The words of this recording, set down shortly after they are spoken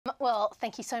Well,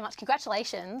 thank you so much.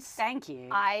 Congratulations. Thank you.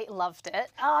 I loved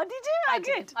it. Oh, did you? I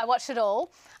did. I watched it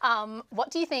all. What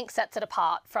do you think sets it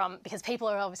apart from, because people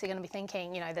are obviously going to be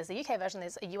thinking, you know, there's a UK version,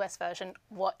 there's a US version.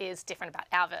 What is different about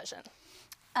our version?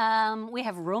 We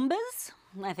have Roombas.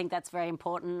 I think that's very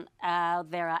important.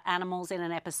 There are animals in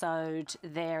an episode.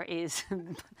 There's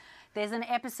an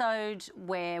episode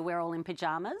where we're all in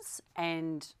pyjamas,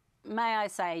 and may I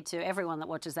say to everyone that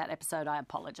watches that episode, I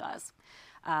apologise.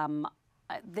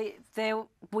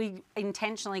 We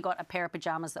intentionally got a pair of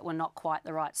pyjamas that were not quite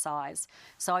the right size.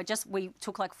 So we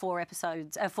took like 4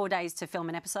 days to film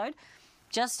an episode.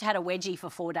 Just had a wedgie for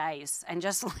 4 days and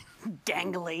just like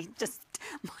gangly,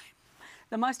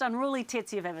 the most unruly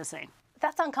tits you've ever seen.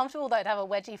 That's uncomfortable though, to have a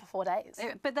wedgie for 4 days.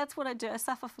 But that's what I do. I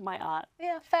suffer for my art.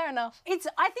 Yeah, fair enough. I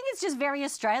think it's just very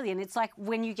Australian. It's like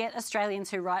when you get Australians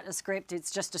who write a script,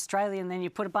 it's just Australian, then you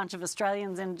put a bunch of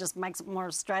Australians in, it just makes it more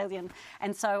Australian.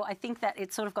 And so I think that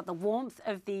it's sort of got the warmth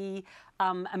of the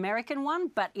American one,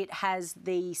 but it has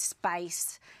the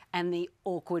space and the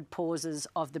awkward pauses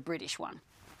of the British one.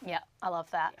 Yeah, I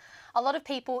love that. Yeah. A lot of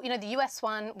people, you know, the US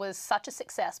one was such a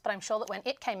success, but I'm sure that when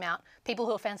it came out, people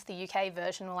who are fans of the UK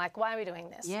version were like, why are we doing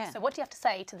this? Yeah. So what do you have to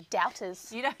say to the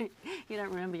doubters? You don't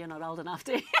remember, you're not old enough,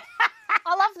 do you?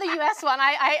 I love the US one.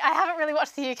 I haven't really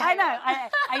watched the UK I know. one.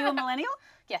 Are you a millennial?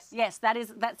 Yes. Yes,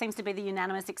 that seems to be the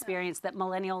unanimous experience, that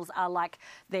millennials are like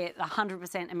the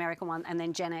 100% American one, and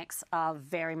then Gen X are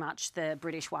very much the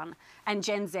British one. And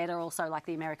Gen Z are also like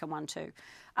the American one too.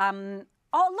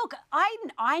 Oh, look,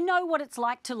 I know what it's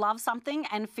like to love something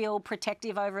and feel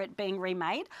protective over it being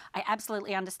remade. I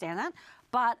absolutely understand that.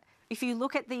 But if you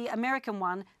look at the American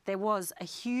one, there was a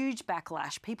huge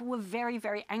backlash. People were very,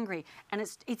 very angry, and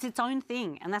it's its own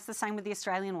thing. And that's the same with the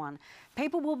Australian one.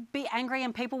 People will be angry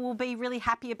and people will be really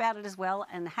happy about it as well,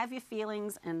 and have your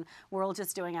feelings, and we're all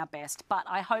just doing our best. But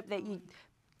I hope that you...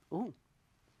 Ooh,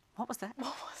 what was that?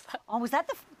 What was that? Oh, was that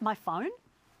my phone?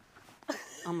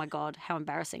 Oh my God, how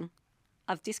embarrassing.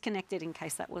 I've disconnected in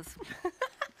case that was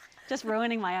just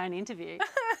ruining my own interview.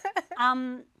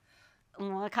 I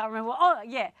can't remember. Oh,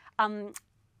 yeah.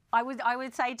 I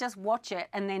would say just watch it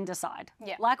and then decide.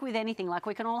 Yeah. Like with anything, like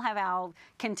we can all have our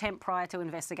contempt prior to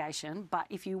investigation, but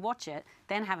if you watch it,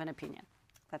 then have an opinion.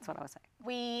 That's what I would say.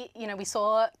 We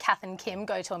saw Kath and Kim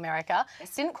go to America.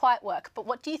 Yes. Didn't quite work, but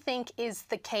what do you think is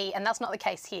the key, and that's not the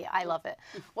case here, I love it.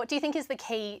 What do you think is the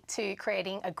key to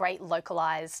creating a great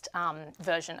localised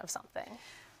version of something?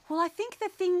 Well, I think the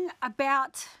thing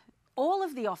about all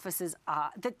of the offices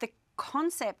are that the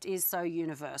concept is so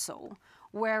universal.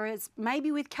 Whereas maybe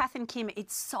with Kath and Kim,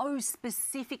 it's so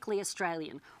specifically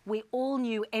Australian. We all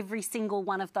knew every single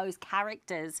one of those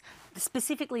characters,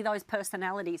 specifically those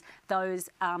personalities, those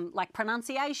like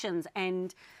pronunciations,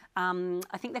 and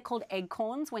I think they're called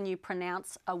eggcorns when you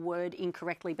pronounce a word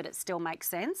incorrectly but it still makes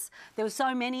sense. There were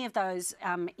so many of those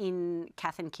in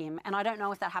Kath and Kim, and I don't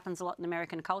know if that happens a lot in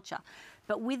American culture.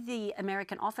 But with the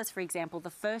American Office, for example, the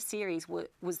first series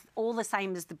was all the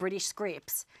same as the British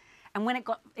scripts. And when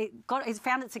it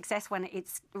found its success when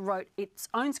it wrote its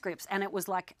own scripts, and it was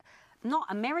like not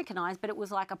Americanized, but it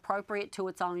was like appropriate to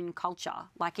its own culture.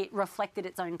 Like it reflected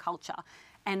its own culture.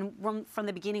 And from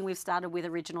the beginning, we've started with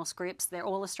original scripts. They're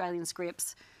all Australian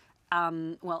scripts,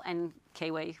 well, and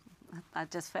Kiwi,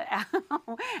 just for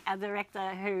our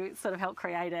director who sort of helped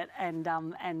create it, and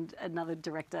another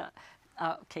director,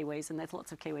 Kiwis, and there's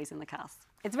lots of Kiwis in the cast.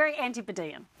 It's very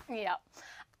antipodean. Yeah.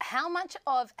 How much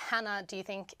of Hannah do you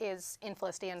think is in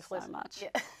Felicity and Felicity? So much.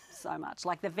 Yeah. So much.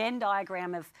 Like the Venn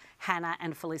diagram of Hannah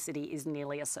and Felicity is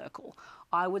nearly a circle.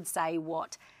 I would say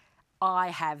what I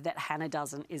have that Hannah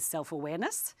doesn't is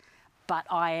self-awareness, but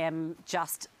I'm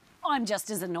just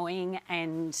as annoying,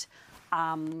 and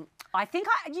I think,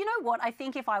 you know what, I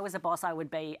think if I was a boss I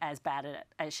would be as bad at it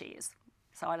as she is.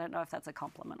 So I don't know if that's a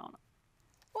compliment on it.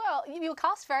 Well, you were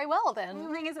cast very well then.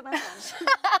 I think it's a message.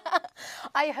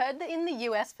 I heard that in the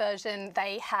US version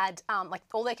they had like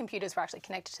all their computers were actually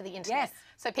connected to the internet. Yes.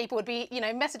 So people would be,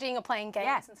 messaging or playing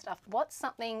games and stuff. What's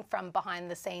something from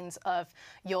behind the scenes of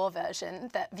your version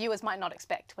that viewers might not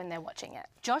expect when they're watching it?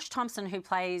 Josh Thompson, who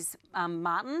plays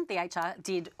Martin, the HR,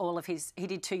 did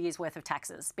 2 years worth of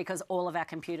taxes because all of our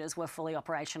computers were fully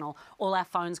operational. All our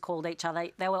phones called each other.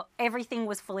 Everything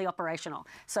was fully operational.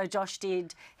 So Josh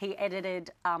he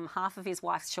edited half of his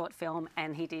wife's short film,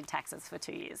 and he did taxes for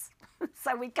 2 years.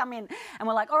 So we'd come in and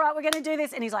we're like, all right, we're going to do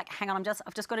this. And he's like, hang on,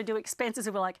 I've just got to do expenses.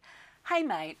 And we're like, hey,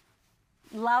 mate,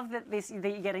 love that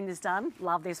you're getting this done.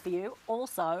 Love this for you.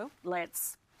 Also,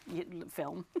 let's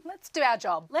film. Let's do our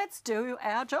job. Let's do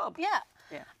our job. Yeah.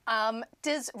 Yeah.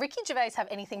 Does Ricky Gervais have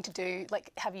anything to do, like,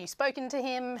 have you spoken to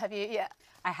him? Yeah.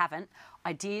 I haven't.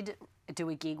 I did do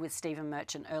a gig with Stephen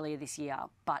Merchant earlier this year,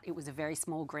 but it was a very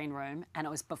small green room and it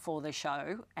was before the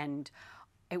show, and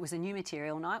it was a new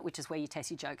material night, which is where you test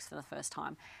your jokes for the first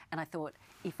time. And I thought,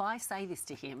 if I say this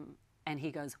to him and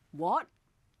he goes, "What?"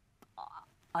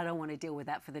 I don't want to deal with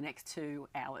that for the next 2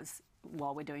 hours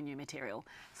while we're doing new material.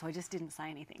 So I just didn't say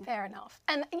anything. Fair enough.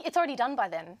 And it's already done by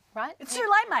then, right? It's too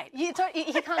late, mate. You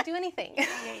can't do anything.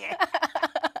 Yeah.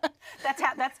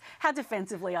 That's how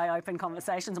defensively I open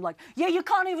conversations. I'm like, yeah, you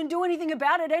can't even do anything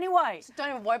about it anyway. So don't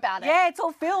even worry about it. Yeah, it's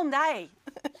all filmed, eh?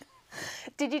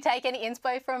 Did you take any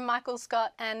inspo from Michael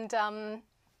Scott and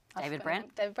David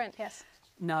Brent? David Brent, yes.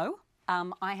 No.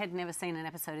 I had never seen an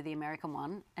episode of the American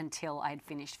one until I had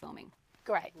finished filming.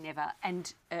 Great. Never.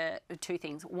 And 2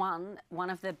 things. One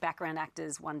of the background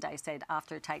actors one day said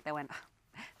after a take, they went,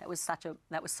 that was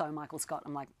so Michael Scott.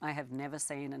 I'm like, I have never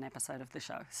seen an episode of the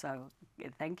show, so yeah,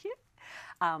 thank you.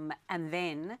 And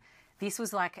then this was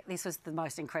the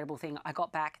most incredible thing. I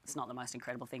got back. It's not the most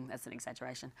incredible thing. That's an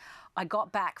exaggeration. I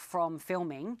got back from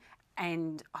filming,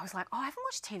 and I was like, oh, I haven't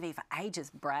watched TV for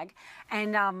ages. Brag.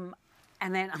 And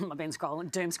then I've been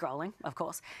doom scrolling, of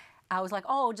course. I was like,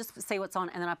 oh, just see what's on.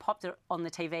 And then I popped it on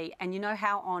the TV. And you know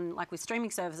how on, like with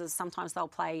streaming services, sometimes they'll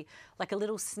play like a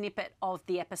little snippet of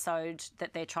the episode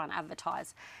that they're trying to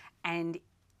advertise. And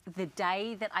the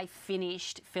day that I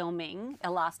finished filming,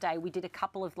 the last day, we did a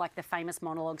couple of like the famous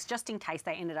monologues just in case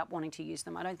they ended up wanting to use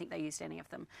them. I don't think they used any of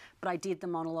them. But I did the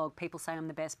monologue, people say I'm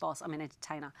the best boss, I'm an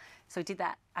entertainer. So I did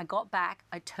that. I got back,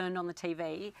 I turned on the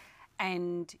TV,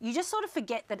 and you just sort of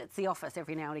forget that it's The Office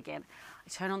every now and again. I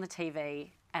turned on the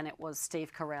TV and it was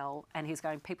Steve Carell, and he's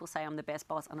going, people say I'm the best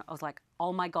boss. And I was like,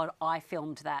 oh my God, I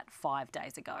filmed that 5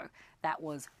 days ago. That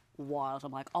was wild.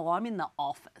 I'm like, oh, I'm in The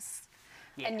Office.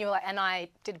 Yeah. And you were like, and I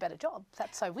did a better job.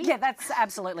 That's so weird. Yeah, that's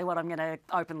absolutely what I'm going to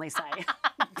openly say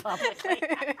publicly.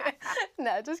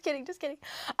 No, just kidding.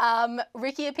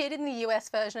 Ricky appeared in the US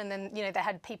version, and then, you know, they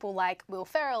had people like Will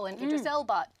Ferrell and Idris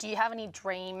Elba. Do you have any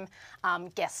dream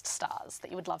guest stars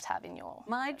that you would love to have in your...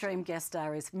 My dream guest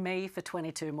star is me for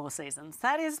 22 more seasons.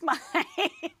 That is my...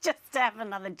 just to have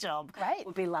another job. Great.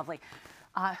 Would be lovely.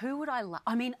 Who would I love?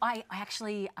 I mean, I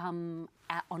actually, on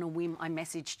a whim, I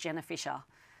messaged Jenna Fisher.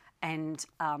 And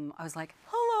I was like,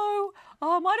 hello,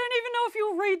 I don't even know if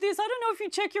you'll read this. I don't know if you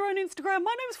check your own Instagram.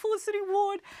 My name is Felicity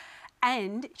Ward.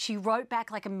 And she wrote back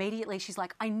like immediately. She's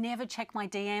like, I never check my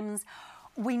DMs.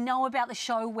 We know about the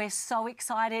show. We're so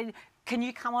excited. Can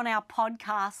you come on our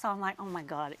podcast? So I'm like, oh my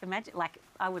God, imagine, like,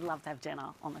 I would love to have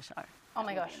Jenna on the show. Oh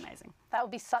my gosh. Amazing. That would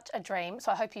be such a dream.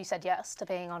 So I hope you said yes to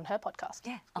being on her podcast.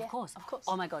 Yeah, of course. Of course.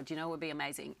 Oh my God, you know what would be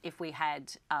amazing? If we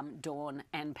had Dawn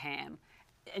and Pam,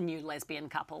 a new lesbian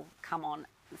couple, come on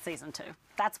season 2.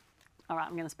 That's, all right,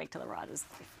 I'm going to speak to the writers.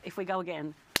 If we go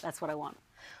again, that's what I want.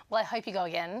 Well, I hope you go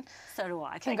again. So do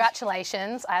I.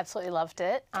 Congratulations. I absolutely loved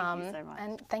it. Thank you so much.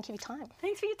 And thank you for your time.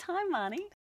 Thanks for your time, Marnie.